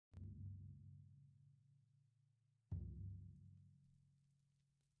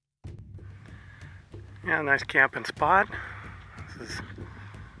Yeah, nice camping spot. This is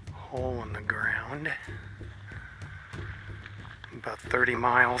a hole in the ground. About 30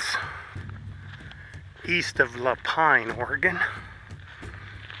 miles east of La Pine, Oregon.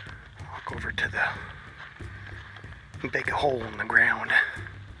 Walk over to the big hole in the ground.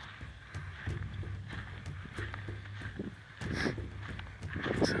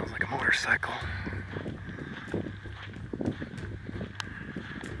 Sounds like a motorcycle.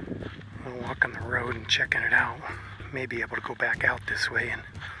 I'll walk on the road and checking it out. May be able to go back out this way and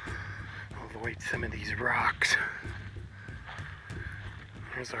avoid some of these rocks.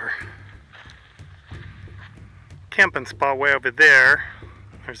 There's our camping spot way over there.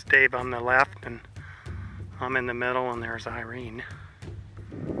 There's Dave on the left, and I'm in the middle, and there's Irene.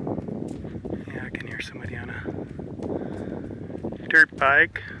 Yeah, I can hear somebody on a dirt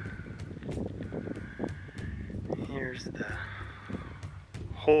bike. Here's the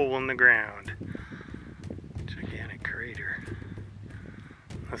hole in the ground. Gigantic crater.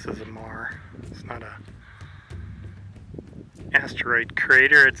 This is a maar. It's not a asteroid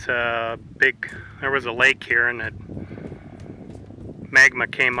crater. It's a big, there was a lake here and that magma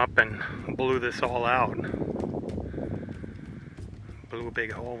came up and blew this all out. Blew a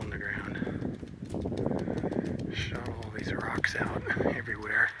big hole in the ground. Shot all these rocks out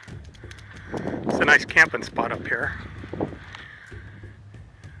everywhere. It's a nice camping spot up here.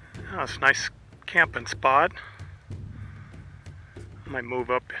 Oh, it's a nice camping spot. I might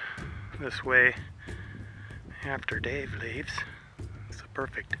move up this way after Dave leaves. It's a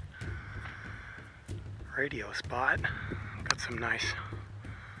perfect radio spot. Got some nice,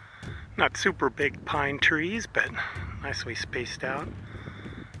 not super big pine trees, but nicely spaced out.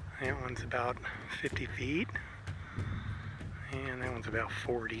 That one's about 50 feet, and that one's about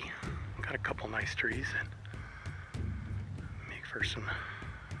 40. Got a couple nice trees that make for some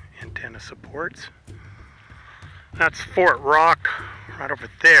antenna supports. That's Fort Rock right over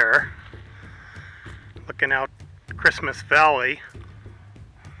there. Looking out Christmas Valley,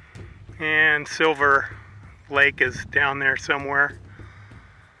 and Silver Lake is down there somewhere,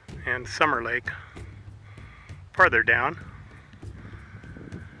 and Summer Lake farther down.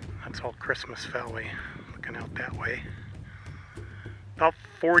 That's all Christmas Valley, looking out that way. About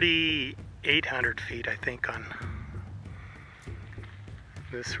 4,800 feet, I think, on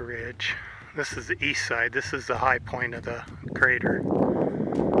this ridge. This is the east side. This is the high point of the crater.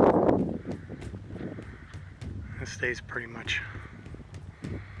 It stays pretty much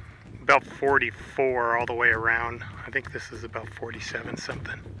about 44 all the way around. I think this is about 47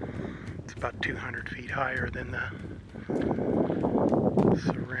 something. It's about 200 feet higher than the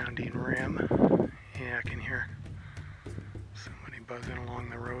surrounding rim. Yeah, I can hear somebody buzzing along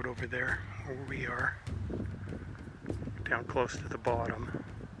the road over there where we are, down close to the bottom.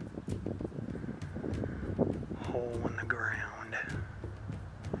 Hole in the ground.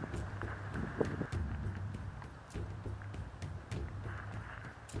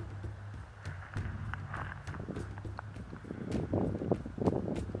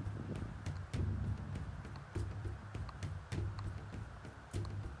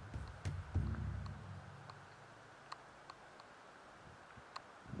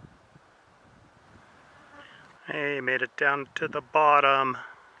 Hey, made it down to the bottom.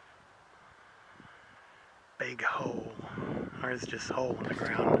 Big hole. There's just a hole in the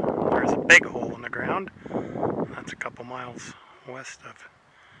ground. There's a big hole in the ground. That's a couple miles west of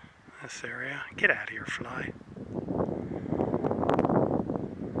this area. Get out of here, fly.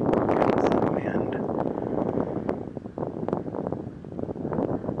 Wind.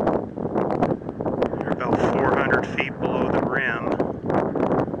 You're about 400 feet below the rim.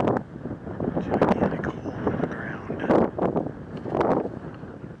 Gigantic hole in the ground.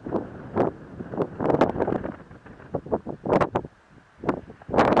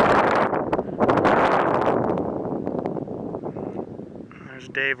 There's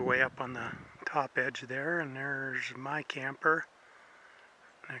Dave way up on the top edge there, and there's my camper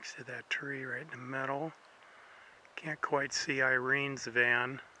next to that tree right in the middle. Can't quite see Irene's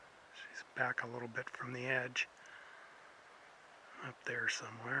van. She's back a little bit from the edge. Up there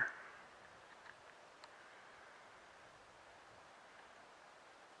somewhere.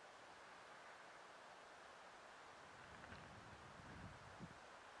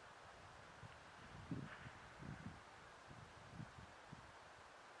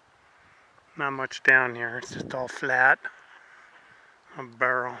 Not much down here, it's just all flat. A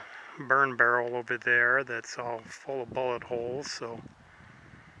burn barrel over there that's all full of bullet holes, so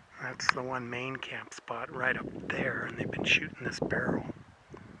that's the one main camp spot right up there, and they've been shooting this barrel.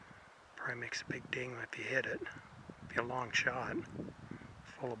 Probably makes a big ding if you hit it. Be a long shot,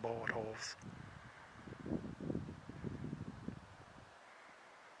 full of bullet holes.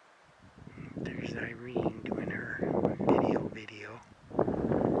 There's Irene doing her video.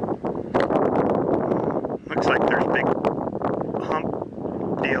 Looks like there's big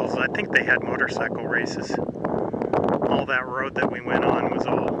hump deals. I think they had motorcycle races. All that road that we went on was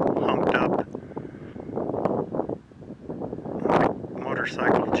all humped up. Like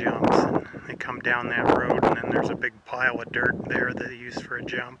motorcycle jumps, and they come down that road, and then there's a big pile of dirt there that they use for a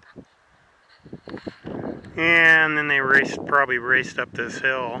jump. And then they probably raced up this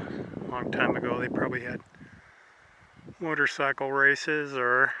hill a long time ago. They probably had motorcycle races,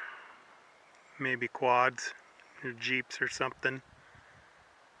 or maybe quads or jeeps or something.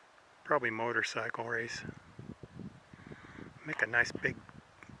 Probably motorcycle race. Make a nice big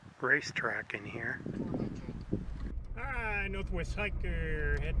racetrack in here. Alright, Northwest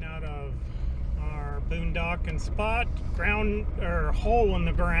Hiker heading out of our boondocking spot. Ground, or hole in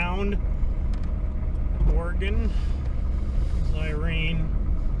the ground. Oregon. There's Irene.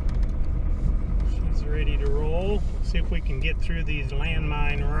 She's ready to roll. See if we can get through these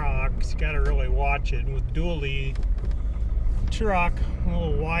landmine rocks. Gotta really watch it. With dually truck, a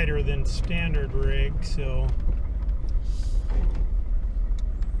little wider than standard rig, so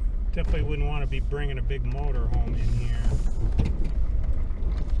definitely wouldn't want to be bringing a big motorhome in here.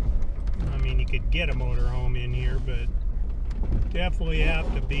 I mean, you could get a motorhome in here, but definitely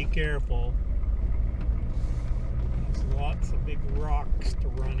have to be careful. There's lots of big rocks to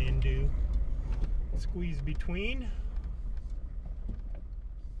run into, squeeze between.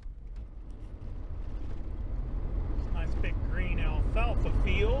 Nice big green alfalfa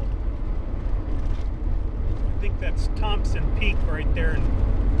field. I think that's Thompson Peak right there in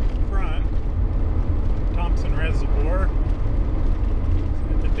front. Thompson Reservoir.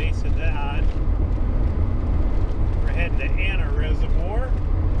 So at the base of that, we're heading to Anna Reservoir.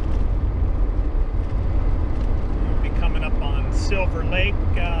 We'll be coming up on Silver Lake,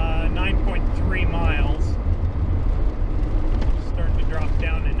 9.3 miles. Starting to drop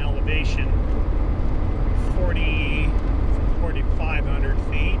down in elevation, 4,500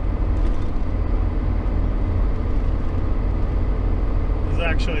 feet.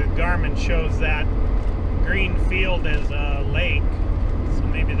 Actually, the Garmin shows that green field as a lake, so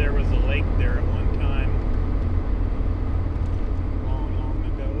maybe there was a lake there at one time, long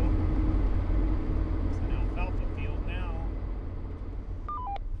ago. It's an alfalfa field now.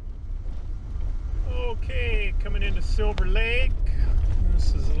 Okay, coming into Silver Lake.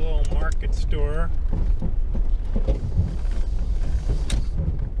 This is a little market store. And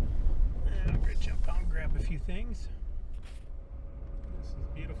I'm gonna jump out and grab a few things.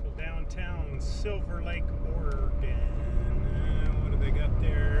 Beautiful downtown Silver Lake, Oregon. What do they got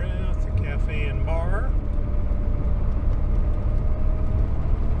there? It's a cafe and bar.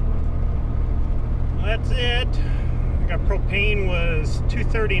 Well, that's it. I got propane was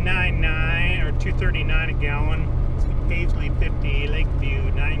 $2.39.9 or $2.39 a gallon. It's Paisley 50,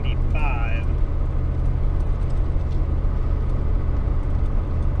 Lakeview 95.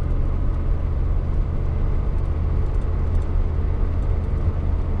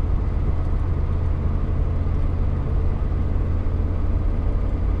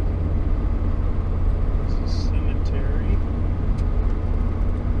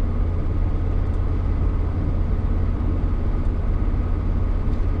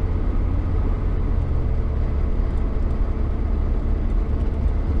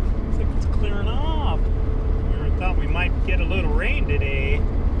 Get a little rain today.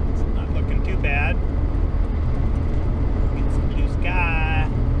 It's not looking too bad. Get some blue sky.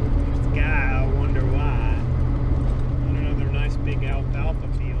 Blue sky, I wonder why. And another nice big alfalfa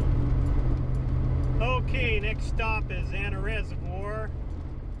field. Okay, next stop is Anna Reservoir.